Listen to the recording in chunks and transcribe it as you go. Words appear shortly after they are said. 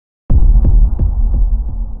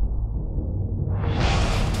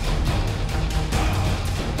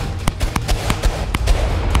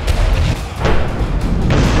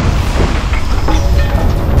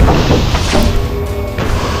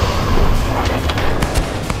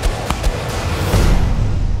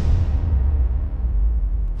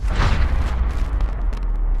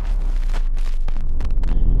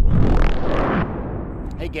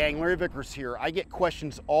Larry Vickers here. I get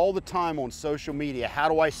questions all the time on social media. How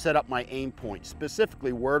do I set up my aim point?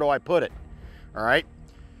 Specifically, where do I put it? All right.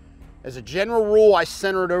 As a general rule, I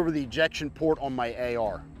center it over the ejection port on my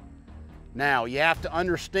AR. Now, you have to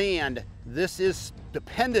understand this is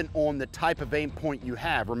dependent on the type of aim point you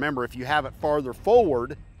have. Remember, if you have it farther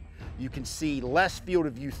forward, you can see less field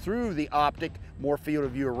of view through the optic, more field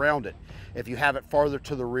of view around it. If you have it farther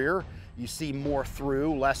to the rear, you see more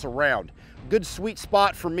through, less around. Good sweet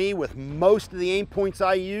spot for me with most of the aim points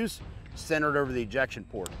I use, centered over the ejection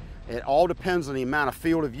port. It all depends on the amount of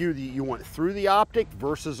field of view that you want through the optic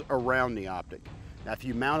versus around the optic. Now, if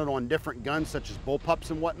you mount it on different guns such as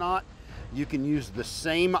bullpups and whatnot, you can use the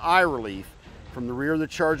same eye relief from the rear of the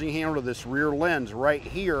charging handle to this rear lens right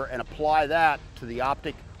here and apply that to the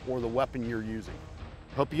optic or the weapon you're using.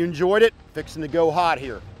 Hope you enjoyed it. Fixing to go hot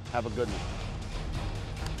here. Have a good one.